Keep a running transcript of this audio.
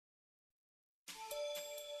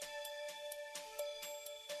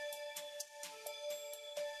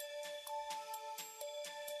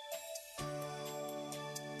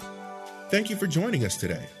Thank you for joining us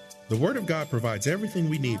today. The Word of God provides everything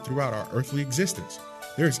we need throughout our earthly existence.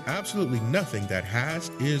 There is absolutely nothing that has,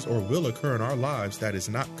 is, or will occur in our lives that is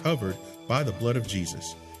not covered by the blood of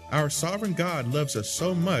Jesus. Our sovereign God loves us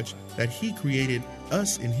so much that He created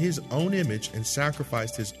us in His own image and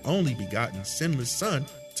sacrificed His only begotten sinless Son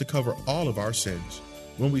to cover all of our sins.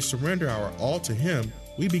 When we surrender our all to Him,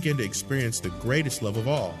 we begin to experience the greatest love of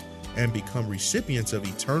all and become recipients of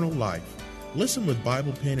eternal life. Listen with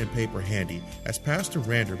Bible, pen, and paper handy as Pastor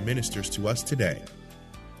Rander ministers to us today.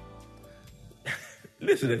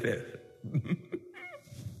 Listen to this.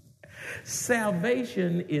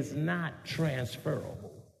 Salvation is not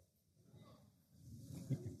transferable.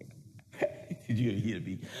 Did you hear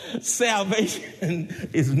me? Salvation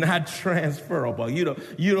is not transferable. You don't,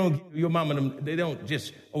 your mama, they don't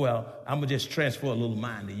just, well, I'm going to just transfer a little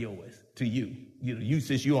mine to yours, to you. You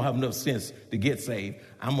since you don't have enough sense to get saved,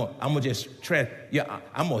 I'm gonna just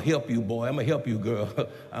I'm gonna help you, boy. I'm gonna help you, girl.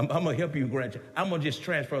 I'm gonna help you, grandchild. I'm gonna just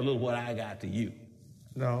transfer a little what I got to you.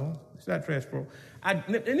 No, it's not transferable. And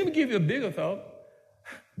let me give you a bigger thought.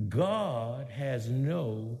 God has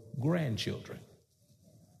no grandchildren.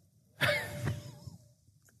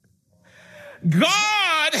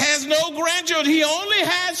 God has no grandchildren. He only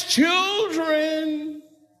has children.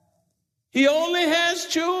 He only has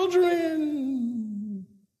children.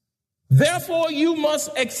 Therefore, you must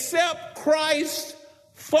accept Christ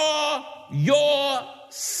for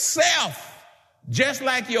yourself. Just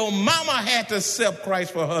like your mama had to accept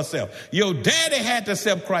Christ for herself. Your daddy had to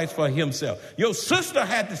accept Christ for himself. Your sister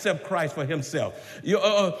had to accept Christ for himself.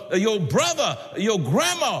 Your brother, your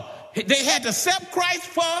grandma, they had to accept Christ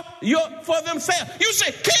for themselves. You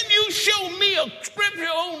say, can you show me a scripture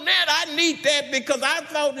on that? I need that because I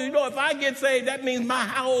thought, if I get saved, that means my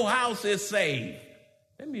whole house is saved.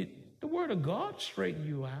 The word of God straighten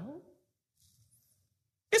you out.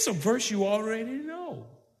 It's a verse you already know,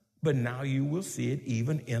 but now you will see it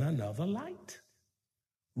even in another light.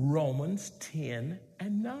 Romans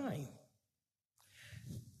 10:9.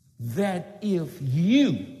 That if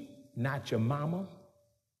you, not your mama,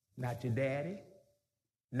 not your daddy,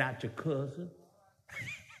 not your cousin,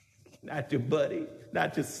 not your buddy,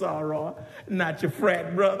 not your soror, not your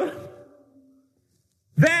frat brother,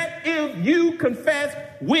 that if you confess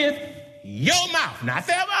with your mouth, not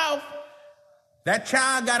their mouth, that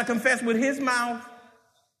child got to confess with his mouth,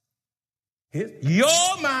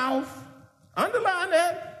 your mouth, underline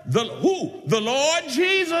that, the Lord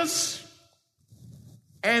Jesus,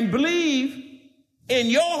 and believe in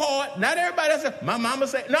your heart. Not everybody else. My mama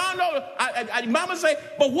say, no, mama say,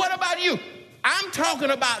 but what about you? I'm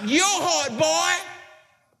talking about your heart, boy.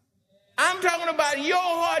 I'm talking about your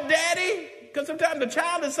heart, daddy. Because sometimes the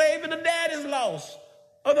child is saved and the dad is lost,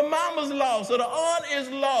 or the mama's lost, or the aunt is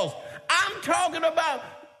lost. I'm talking about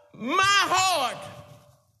my heart.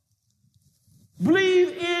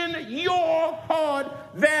 Believe in your heart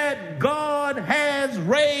that God has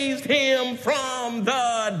raised him from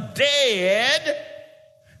the dead.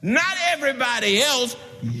 Not everybody else.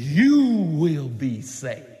 You will be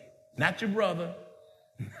saved. Not your brother,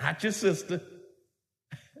 not your sister,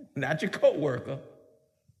 not your co-worker.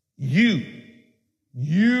 You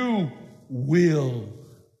will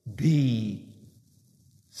be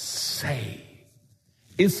saved.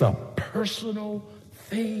 It's a personal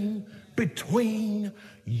thing between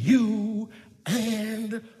you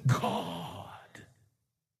and God.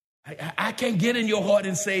 I can't get in your heart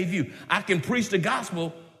and save you. I can preach the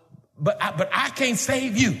gospel, but I can't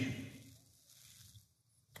save you.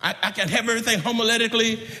 I can have everything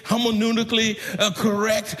hermeneutically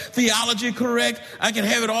correct, theology correct. I can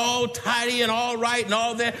have it all tidy and all right and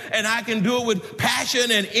all that, and I can do it with passion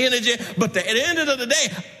and energy. But at the end of the day,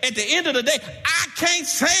 I can't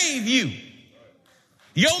save you.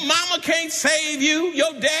 Your mama can't save you.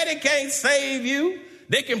 Your daddy can't save you.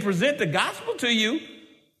 They can present the gospel to you,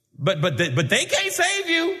 but they can't save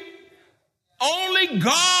you. Only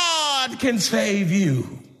God can save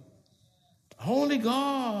you. Only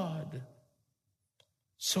God.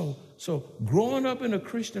 So growing up in a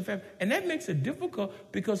Christian family, and that makes it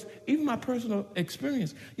difficult because even my personal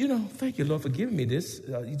experience, thank you, Lord, for giving me this.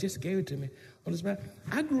 You just gave it to me on this matter.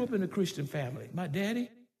 I grew up in a Christian family. My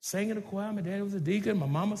daddy sang in the choir. My daddy was a deacon. My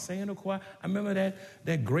mama sang in the choir. I remember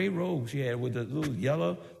that gray robe she had with the little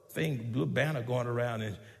yellow thing, little banner going around,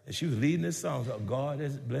 and she was leading this song. God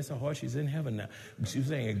is, bless her heart, she's in heaven now. She was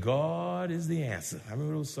saying, God is the answer. I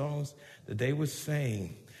remember those songs that they would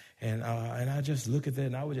sing. And I just look at that,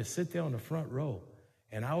 and I would just sit there on the front row,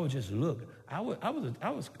 and I would just look. I was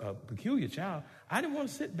a peculiar child. I didn't want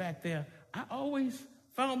to sit back there. I always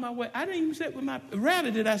found my way. I didn't even sit with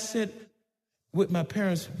rarely did I sit with my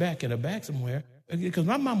parents back in the back somewhere, because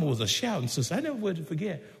my mama was a shouting sister. I never would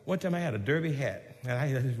forget. One time I had a derby hat, and I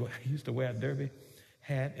used to wear a derby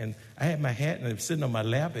hat, and I had my hat, and it was sitting on my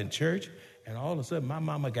lap in church, and all of a sudden my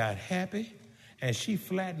mama got happy, and she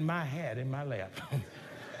flattened my hat in my lap.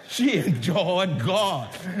 She enjoyed God.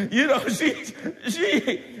 You know,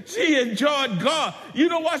 she enjoyed God. You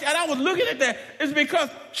know what? And I was looking at that. It's because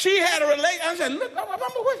she had a relation. I said, look, my mama,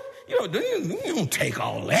 what? You know, you don't take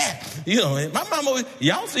all that. You know, my mama,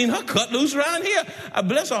 y'all seen her cut loose around here. I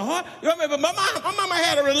bless her heart. You remember, my mama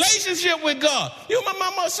had a relationship with God. You know what my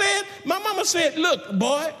mama said? My mama said, look,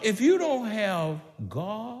 boy, if you don't have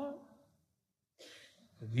God,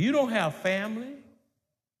 if you don't have family,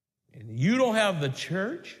 and you don't have the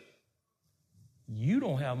church, you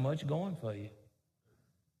don't have much going for you.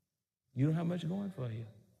 You don't have much going for you.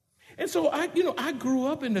 And so I grew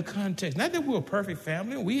up in the context, not that we were a perfect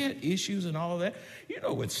family, and we had issues and all that. You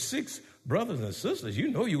know, with 6 brothers and sisters, you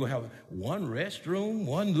know you're going to have one restroom,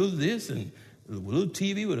 one little this, and a little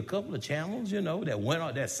TV with a couple of channels, you know,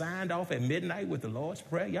 that signed off at midnight with the Lord's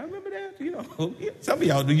Prayer. Y'all remember that? You know, some of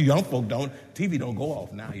y'all do, you young folk don't. TV don't go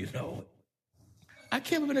off now, you know. I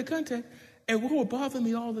came up in the context, and what would bother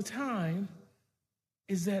me all the time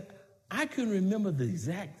is that I couldn't remember the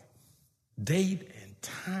exact date and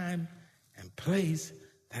time and place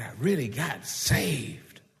that I really got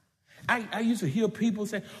saved. I used to hear people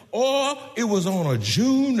say, it was on a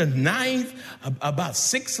June the 9th, about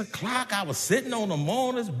 6 o'clock, I was sitting on the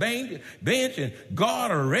mourner's bench and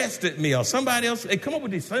God arrested me. Or somebody else, they come up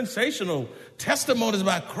with these sensational testimonies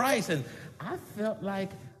about Christ, and I felt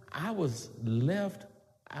like I was left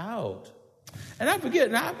out. And I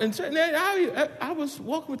forget, I was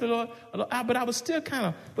walking with the Lord, but I was still kind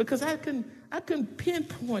of, because I couldn't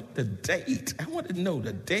pinpoint the date. I wanted to know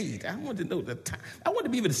the date. I wanted to know the time. I wanted to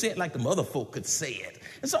be able to say it like the other folk could say it.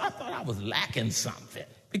 And so I thought I was lacking something,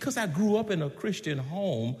 because I grew up in a Christian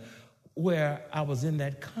home where I was in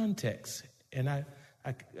that context. And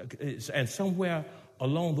and somewhere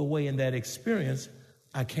along the way in that experience,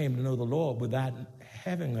 I came to know the Lord without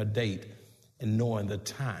having a date and knowing the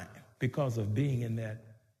time, because of being in that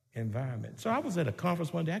environment. So I was at a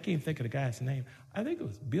conference one day. I can't even think of the guy's name. I think it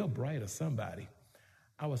was Bill Bright or somebody.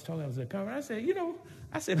 I was at a conference.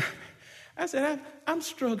 I said, I'm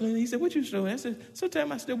struggling. He said, what you struggling? I said,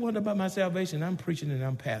 sometimes I still wonder about my salvation. I'm preaching and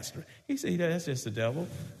I'm pastoring. He said, that's just the devil.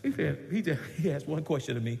 He asked one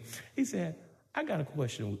question to me. He said, I got a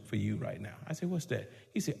question for you right now. I said, what's that?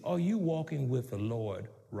 He said, are you walking with the Lord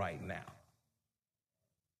right now?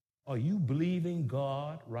 Are you believing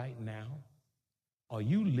God right now? Are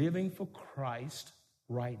you living for Christ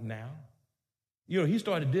right now? You know, he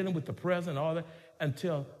started dealing with the present and all that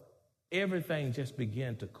until everything just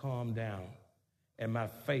began to calm down and my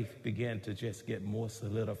faith began to just get more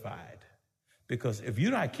solidified. Because if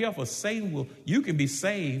you're not careful, you can be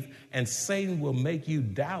saved, and Satan will make you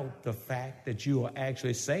doubt the fact that you are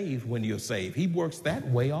actually saved when you're saved. He works that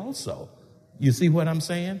way also. You see what I'm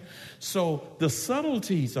saying? So the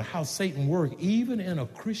subtleties of how Satan works, even in a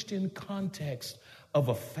Christian context of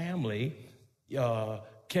a family,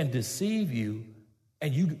 can deceive you.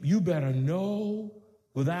 And you better know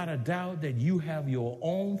without a doubt that you have your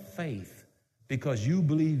own faith because you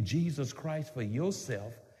believe Jesus Christ for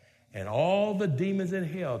yourself. And all the demons in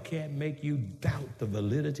hell can't make you doubt the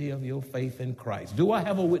validity of your faith in Christ. Do I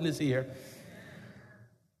have a witness here?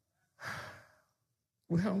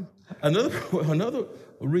 Well, another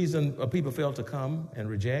reason people fail to come and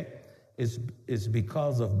reject is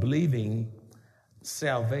because of believing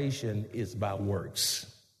salvation is by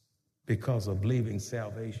works. Because of believing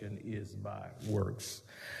salvation is by works.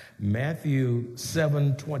 Matthew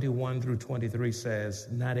 7:21 through 23 says,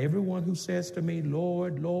 not everyone who says to me,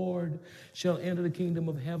 Lord, Lord, shall enter the kingdom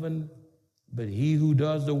of heaven, but he who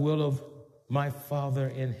does the will of my Father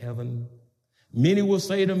in heaven. Many will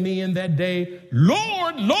say to me in that day,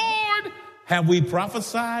 Lord, Lord, have we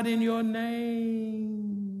prophesied in your name?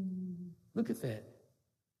 Look at that.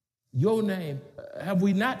 Your name. Have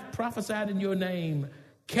we not prophesied in your name,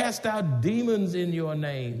 cast out demons in your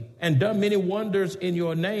name, and done many wonders in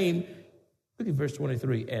your name? Look at verse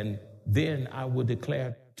 23. And then I will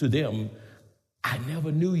declare to them, I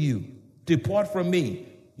never knew you. Depart from me,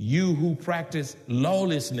 you who practice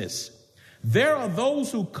lawlessness. There are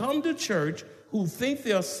those who come to church who think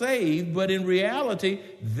they're saved, but in reality,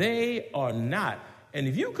 they are not. And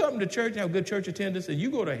if you come to church and have good church attendance and you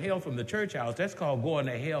go to hell from the church house, that's called going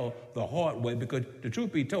to hell the hard way, because the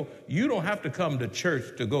truth be told, you don't have to come to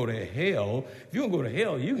church to go to hell. If you don't go to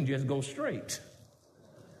hell, you can just go straight.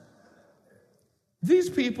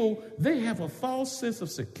 These people, they have a false sense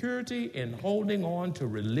of security in holding on to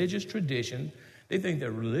religious tradition. They think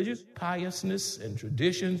that religious piousness and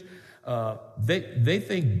traditions, they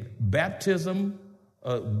think baptism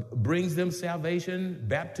brings them salvation,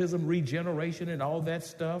 baptism, regeneration, and all that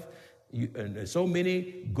stuff. And so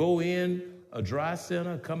many go in a dry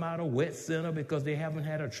sinner, come out a wet sinner because they haven't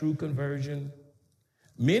had a true conversion.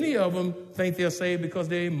 Many of them think they're saved because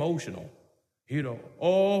they're emotional.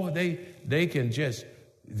 They can just,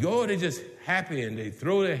 they're just happy and they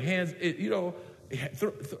throw their hands,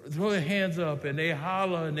 throw their hands up and they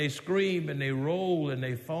holler and they scream and they roll and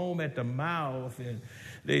they foam at the mouth and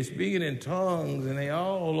they speaking in tongues and they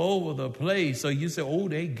all over the place. So you say, oh,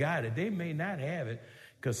 they got it. They may not have it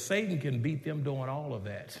because Satan can beat them doing all of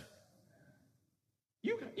that.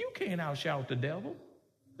 You can't outshout the devil.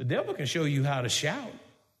 The devil can show you how to shout.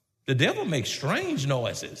 The devil makes strange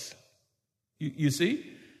noises. You see?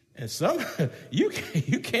 And some you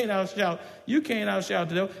can't outshout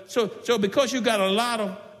the devil. So because you got a lot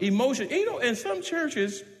of emotion, in some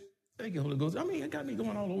churches, thank you, Holy Ghost. I mean, it got me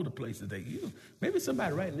going all over the place today. Maybe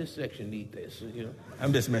somebody right in this section need this.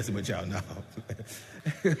 I'm just messing with y'all now.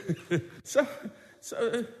 So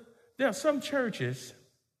there are some churches,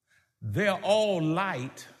 they're all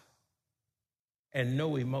light and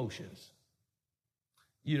no emotions.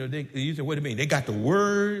 You say, what do you mean? They got the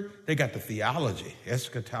word, they got the theology,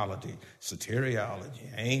 eschatology,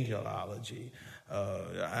 soteriology, angelology,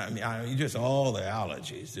 just all the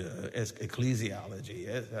ologies,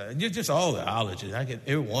 ecclesiology, just all the ologies. I get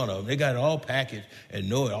every one of them. They got it all packaged and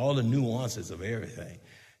know it, all the nuances of everything.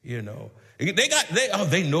 They know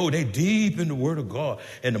they're deep in the Word of God,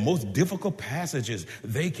 and the most difficult passages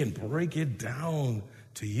they can break it down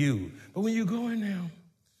to you. But when you go in there,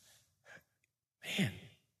 man,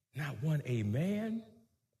 not one amen,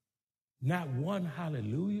 not one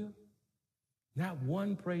hallelujah, not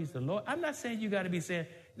one praise the Lord. I'm not saying you got to be saying,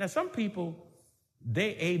 now some people,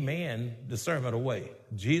 they amen the sermon away.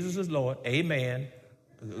 Jesus is Lord, amen.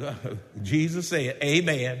 Jesus said,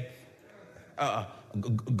 amen.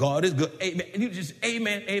 God is good, amen. And you just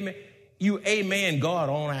amen, amen. You amen God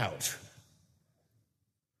on out.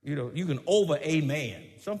 You can over amen.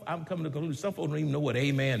 I'm coming to the conclusion, some folks don't even know what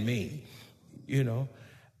amen means,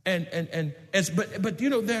 But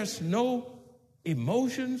there's no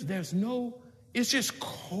emotions, it's just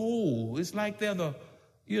cold. It's like they're the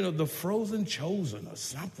frozen chosen or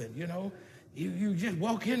something, You just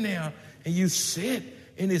walk in there and you sit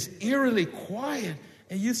and it's eerily quiet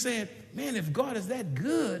and you say, man, if God is that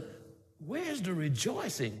good, where's the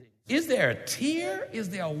rejoicing? Is there a tear? Is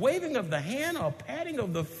there a waving of the hand or a patting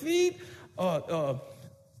of the feet?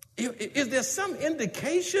 Is there some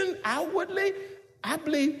indication outwardly? I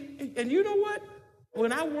believe, and you know what?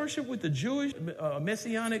 When I worship with the Jewish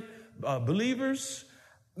Messianic believers,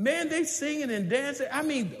 man, they singing and dancing. I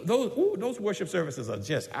mean, those worship services are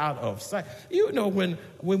just out of sight. When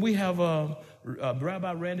we have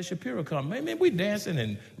Rabbi Randy Shapiro come, man, we dancing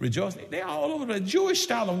and rejoicing. They're all over. The Jewish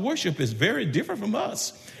style of worship is very different from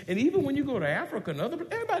us. And even when you go to Africa and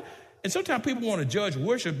everybody, and sometimes people want to judge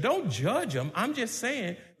worship. Don't judge them. I'm just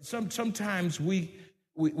saying sometimes we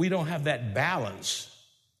don't have that balance.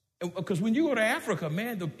 Because when you go to Africa,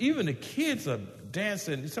 man, even the kids are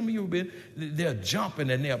dancing. Some of you they're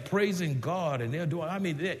jumping and they're praising God and they're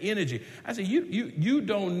doing, their energy. I said, you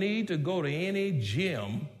don't need to go to any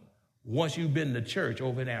gym once you've been to church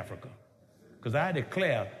over in Africa. Because I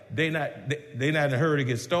declare they're not in a hurry to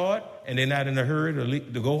get started and they're not in a hurry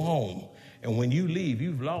to go home. And when you leave,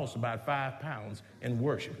 you've lost about 5 pounds in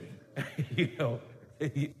worshiping.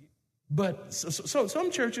 But so some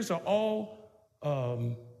churches are all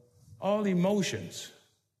emotions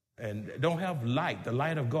and don't have light, the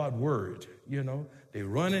light of God's word. They're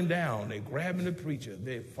running down, they're grabbing the preacher,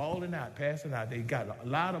 they're falling out, passing out. They got a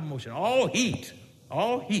lot of emotion, all heat,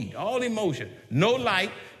 all emotion, no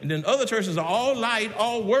light. And then other churches are all light,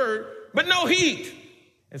 all word, but no heat.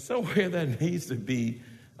 And somewhere there needs to be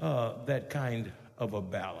that kind of a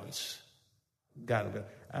balance.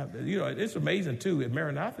 It's amazing too.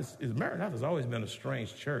 Maranatha's always been a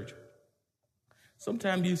strange church.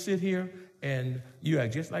 Sometimes you sit here and you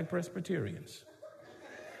act just like Presbyterians.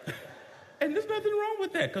 And there's nothing wrong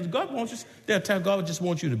with that because God wants you, there are times God just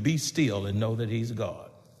wants you to be still and know that he's God.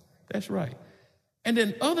 That's right. And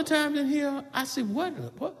then other times in here, I say,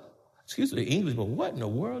 excuse the English, but what in the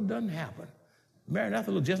world doesn't happen?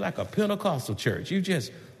 Maranatha looks just like a Pentecostal church. You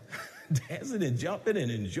just dancing and jumping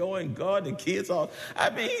and enjoying God. The kids all,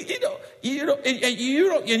 and you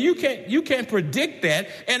can't predict that.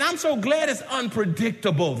 And I'm so glad it's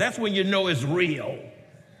unpredictable. That's when you know it's real.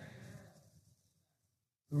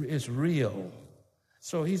 It's real.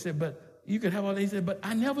 So he said, but you can have all that. He said, but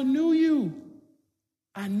I never knew you.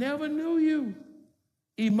 I never knew you.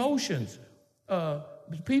 Emotions.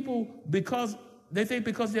 People, because they think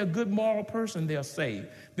because they're a good moral person, they're saved.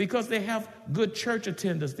 Because they have good church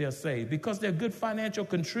attendance, they're saved. Because they're good financial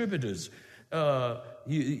contributors,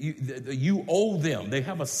 you owe them. They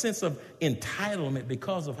have a sense of entitlement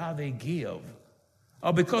because of how they give.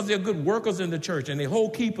 Or because they're good workers in the church and they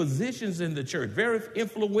hold key positions in the church, very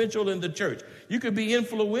influential in the church. You could be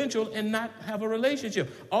influential and not have a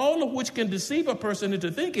relationship, all of which can deceive a person into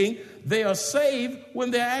thinking they are saved when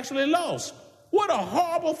they're actually lost. What a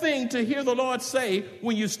horrible thing to hear the Lord say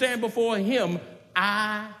when you stand before him,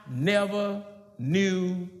 I never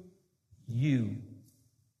knew you.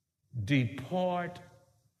 Depart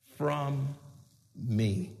from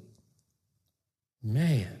me.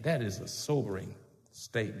 Man, that is a sobering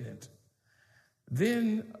statement.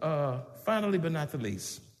 Then, finally, but not the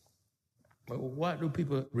least, why do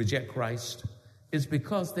people reject Christ? It's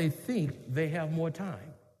because they think they have more time.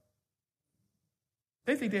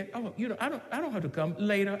 They think that, I don't have to come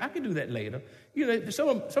later. I can do that later.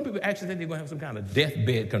 Some people actually think they're going to have some kind of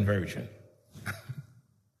deathbed conversion.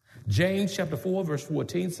 James chapter 4, verse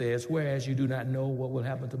 14 says, whereas you do not know what will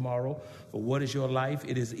happen tomorrow, for what is your life?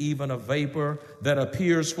 It is even a vapor that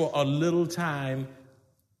appears for a little time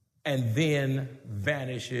and then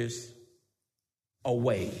vanishes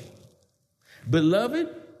away. Beloved,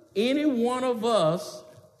 any one of us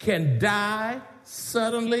can die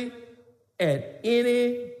suddenly at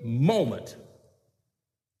any moment.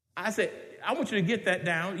 I said, I want you to get that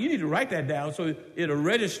down. You need to write that down so it'll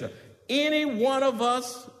register. Any one of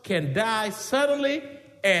us can die suddenly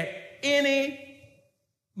at any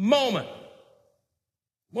moment.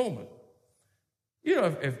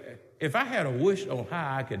 If I had a wish on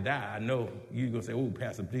how I could die, I know you're going to say, oh,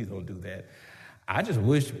 Pastor, please don't do that. I just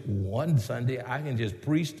wish one Sunday I can just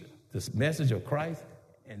preach this message of Christ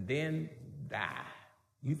and then die.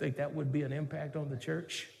 You think that would be an impact on the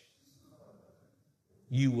church?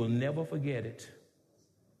 You will never forget it.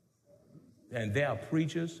 And there are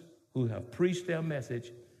preachers who have preached their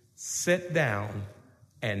message, sat down,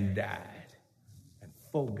 and died. And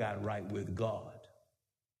folk got right with God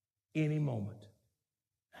any moment.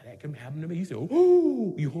 Now, that can happen to me. You say,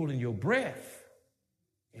 oh, you're holding your breath.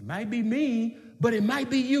 It might be me, but it might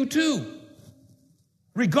be you too.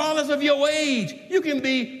 Regardless of your age, you can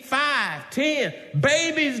be 5, 10.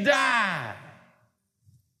 Babies die.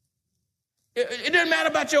 It doesn't matter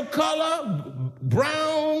about your color,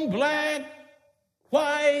 brown, black,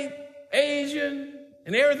 white, Asian,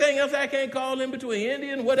 and everything else I can't call in between,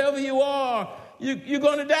 Indian, whatever you are, you're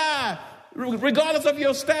going to die. Regardless of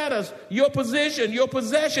your status, your position, your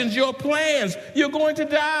possessions, your plans, you're going to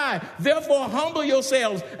die. Therefore, humble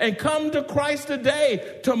yourselves and come to Christ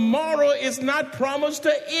today. Tomorrow is not promised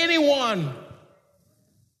to anyone.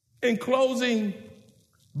 In closing,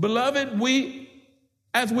 beloved,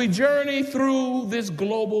 as we journey through this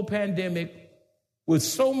global pandemic with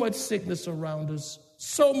so much sickness around us,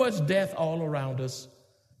 so much death all around us,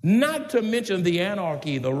 not to mention the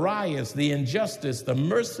anarchy, the riots, the injustice, the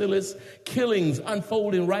merciless killings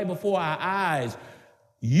unfolding right before our eyes,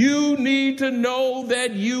 you need to know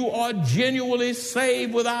that you are genuinely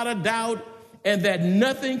saved without a doubt and that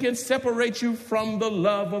nothing can separate you from the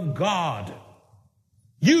love of God.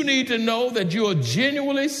 You need to know that you are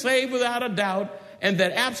genuinely saved without a doubt and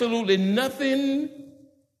that absolutely nothing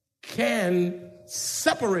can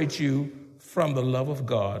separate you from the love of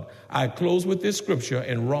God. I close with this scripture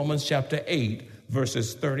in Romans chapter 8,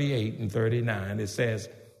 verses 38 and 39. It says,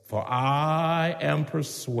 for I am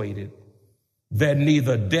persuaded that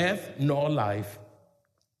neither death nor life,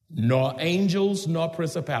 nor angels nor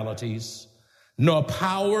principalities, nor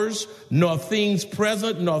powers, nor things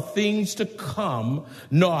present, nor things to come,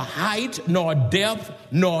 nor height, nor depth,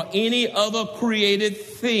 nor any other created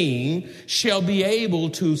thing shall be able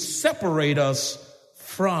to separate us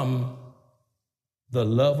from the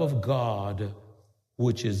love of God,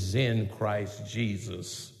 which is in Christ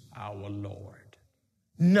Jesus, our Lord.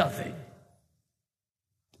 Nothing.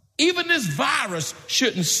 Even this virus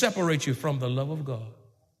shouldn't separate you from the love of God.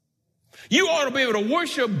 You ought to be able to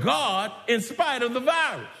worship God in spite of the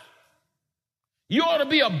virus. You ought to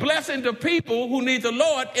be a blessing to people who need the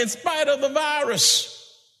Lord in spite of the virus.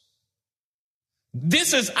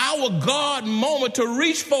 This is our God moment to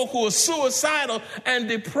reach folk who are suicidal and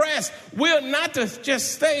depressed. We're not to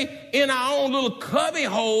just stay in our own little cubby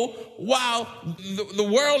hole while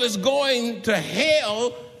the world is going to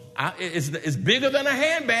hell. It's bigger than a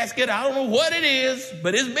handbasket. I don't know what it is,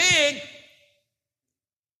 but it's big.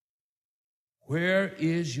 Where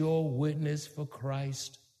is your witness for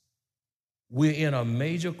Christ? We're in a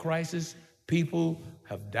major crisis. People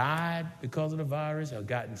have died because of the virus, have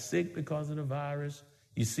gotten sick because of the virus.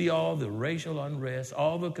 You see all the racial unrest,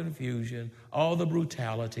 all the confusion, all the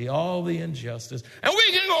brutality, all the injustice. And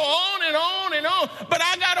we can go on and on and on. But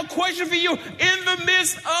I got a question for you. In the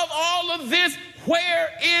midst of all of this, where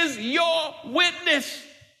is your witness?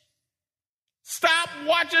 Stop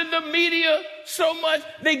watching the media so much.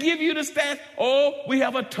 They give you the stats. Oh, we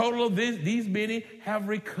have a total of this. These many have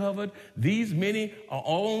recovered. These many are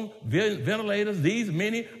on ventilators. These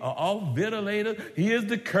many are off ventilators. Here's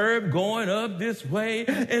the curve going up this way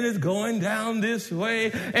and it's going down this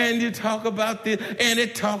way. And you talk about this and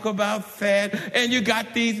it talk about that. And you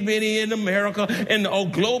got these many in America and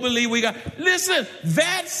globally we got. Listen,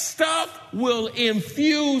 that stuff will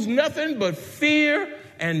infuse nothing but fear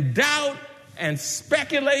and doubt and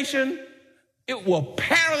speculation. It will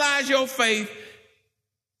paralyze your faith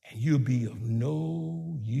and you'll be of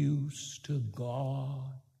no use to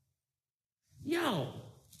God. Yo,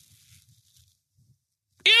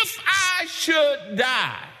 if I should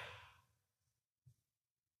die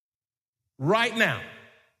right now,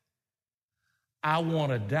 I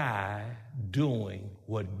want to die doing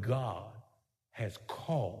what God has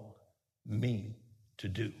called me to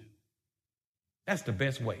do. That's the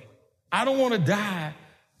best way. I don't want to die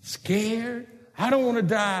scared. I don't want to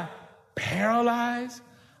die paralyzed.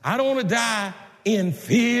 I don't want to die in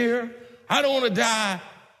fear. I don't want to die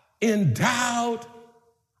in doubt.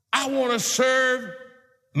 I want to serve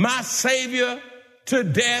my Savior to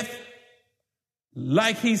death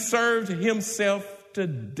like he served himself to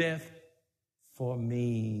death for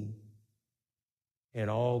me. And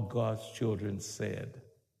all God's children said,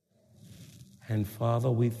 and Father,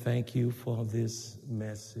 we thank you for this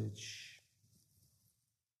message.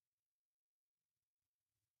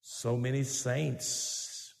 So many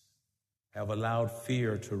saints have allowed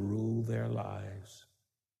fear to rule their lives.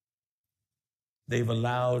 They've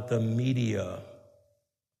allowed the media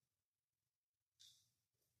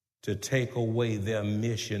to take away their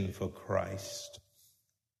mission for Christ.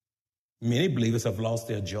 Many believers have lost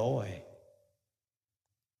their joy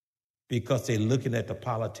because they're looking at the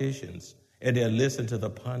politicians and they're listening to the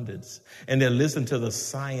pundits, and they're listening to the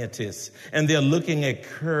scientists, and they're looking at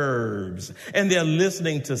curves, and they're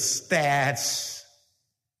listening to stats.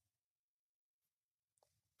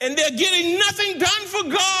 And they're getting nothing done for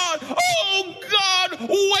God. Oh, God,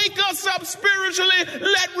 wake us up spiritually.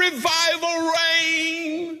 Let revival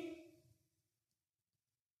reign.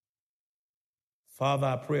 Father,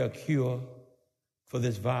 I pray a cure for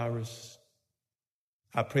this virus.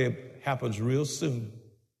 I pray it happens real soon.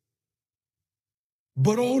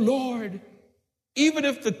 But, oh, Lord, even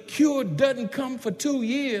if the cure doesn't come for 2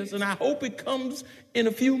 years, and I hope it comes in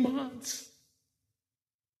a few months,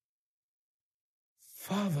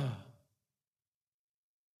 Father,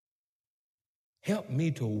 help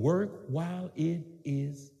me to work while it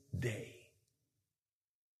is day.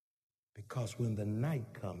 Because when the night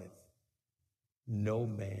cometh, no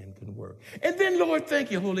man can work. And then, Lord, thank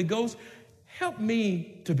you, Holy Ghost. Help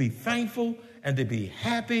me to be thankful and to be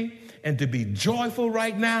happy and to be joyful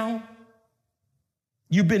right now.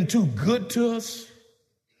 You've been too good to us.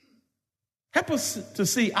 Help us to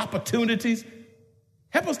see opportunities.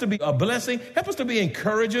 Help us to be a blessing. Help us to be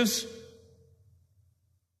encouragers.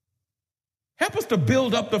 Help us to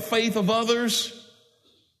build up the faith of others.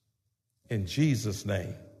 In Jesus'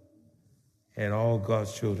 name. And all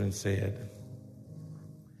God's children said,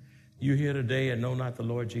 you here today and know not the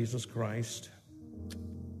Lord Jesus Christ.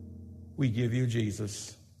 We give you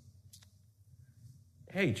Jesus.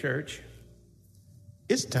 Hey, church,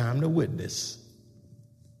 it's time to witness.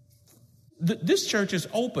 This church is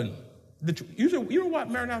open. You know why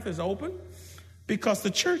Maranatha is open? Because the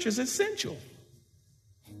church is essential.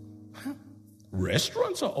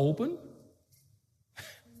 Restaurants are open.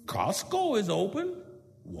 Costco is open.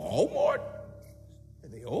 Walmart,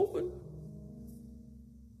 they open.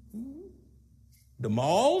 The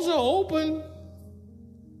malls are open.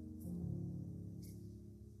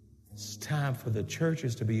 It's time for the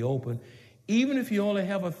churches to be open. Even if you only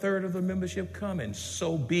have a third of the membership coming,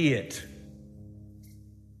 so be it.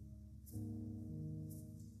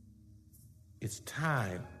 It's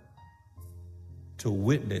time to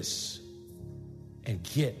witness and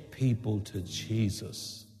get people to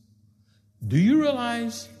Jesus. Do you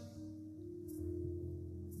realize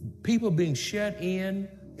people being shut in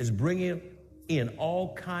is bringing in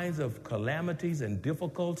all kinds of calamities and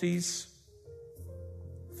difficulties?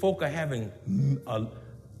 Folk are having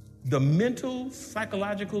the mental,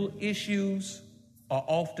 psychological issues are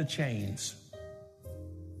off the chains.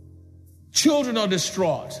 Children are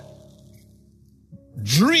distraught.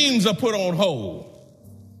 Dreams are put on hold.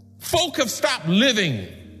 Folk have stopped living.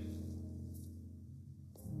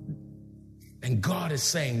 And God is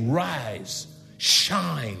saying, rise,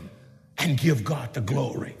 shine, and give God the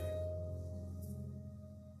glory.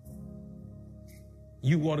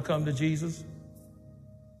 You want to come to Jesus?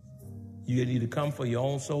 You need to come for your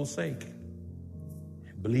own soul's sake.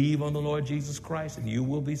 Believe on the Lord Jesus Christ and you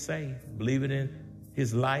will be saved. Believe it in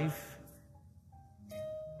his life,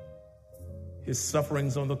 his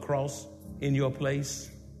sufferings on the cross in your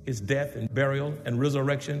place, his death and burial and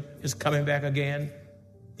resurrection, his coming back again.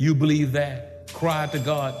 You believe that. Cry to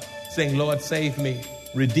God saying, Lord, save me.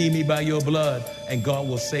 Redeem me by your blood. And God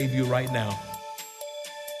will save you right now.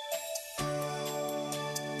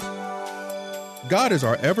 God is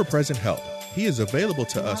our ever-present help. He is available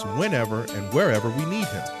to us whenever and wherever we need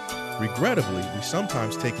him. Regrettably, we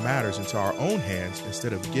sometimes take matters into our own hands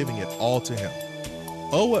instead of giving it all to him.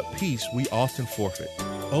 Oh, what peace we often forfeit.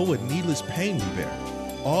 Oh, what needless pain we bear.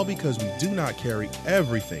 All because we do not carry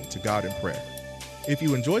everything to God in prayer. If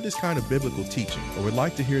you enjoyed this kind of biblical teaching or would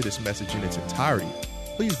like to hear this message in its entirety,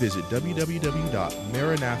 please visit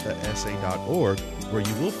www.maranathasa.org, where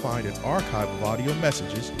you will find an archive of audio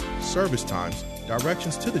messages, service times,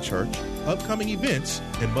 directions to the church, upcoming events,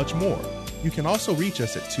 and much more. You can also reach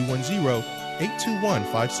us at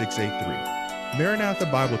 210-821-5683. Maranatha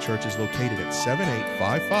Bible Church is located at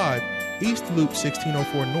 7855 East Loop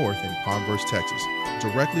 1604 North in Converse, Texas,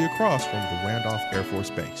 directly across from the Randolph Air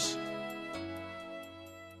Force Base.